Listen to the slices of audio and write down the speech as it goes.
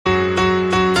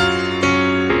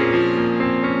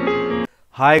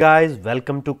Hi guys,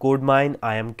 welcome to Kodemine.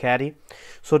 I am Carrie.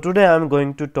 So today I am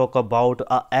going to talk about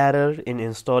a error in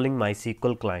installing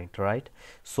MysqlClient, right?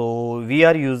 So we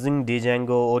are using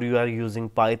Django or you are using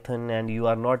Python and you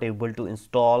are not able to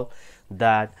install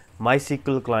that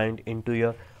MysqlClient into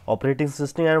your operating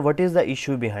system, and what is the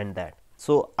issue behind that?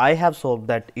 So I have solved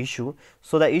that issue.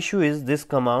 So the issue is this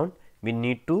command we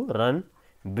need to run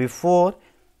before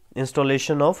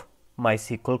installation of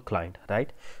MysqlClient,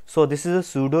 right? So this is a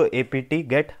sudo apt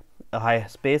get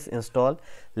space install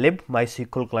lib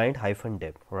MysqlClient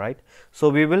 -dev, right? So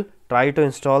we will try to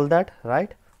install that,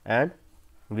 right? And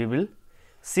we will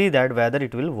see that whether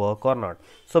it will work or not.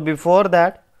 So before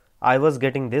that I was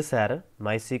getting this error,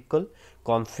 MySQL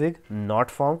config not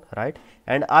found, right?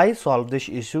 And I solved this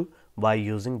issue by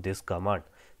using this command.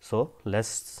 So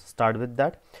let's start with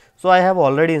that. So I have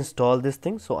already installed this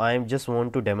thing, so I am just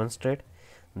want to demonstrate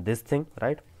this thing,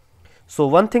 right? So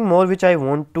one thing more which I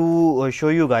want to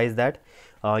show you guys that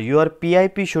your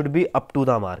PIP should be up to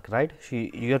the mark, right?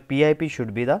 Your PIP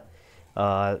should be the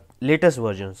latest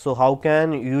version. So how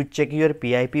can you check your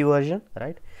PIP version,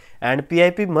 right? And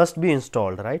PIP must be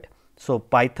installed, right? So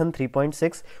Python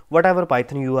 3.6, whatever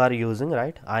Python you are using,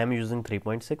 right? I am using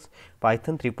 3.6,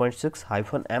 Python 3.6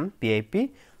 -m PIP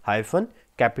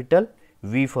capital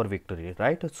V for victory,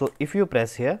 right? So if you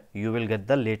press here, you will get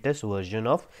the latest version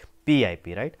of PIP,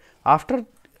 right? After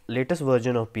latest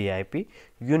version of PIP,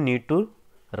 you need to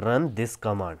run this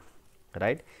command,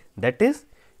 right? That is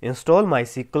install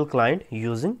MysqlClient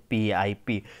using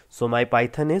PIP. So my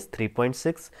Python is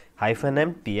 3.6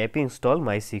 -m PIP install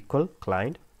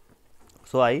MysqlClient.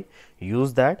 So I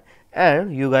use that,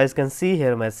 and you guys can see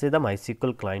here message the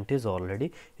MysqlClient is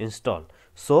already installed.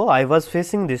 So I was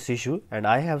facing this issue and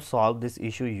I have solved this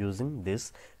issue using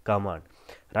this command,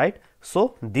 right? So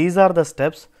these are the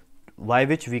steps by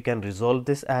which we can resolve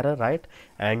this error, right?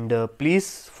 And please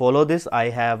follow this. I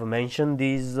have mentioned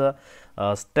these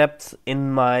steps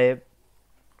in my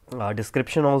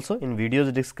description, also in videos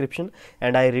description,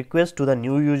 and I request to the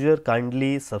new user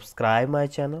kindly subscribe my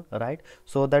channel, right?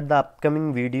 So that the upcoming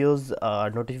videos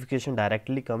notification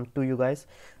directly come to you guys,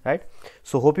 right?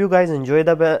 So hope you guys enjoy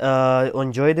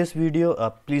this video.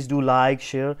 Please do like,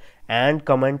 share and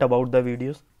comment about the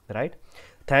videos, right?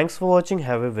 Thanks for watching.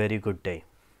 Have a very good day.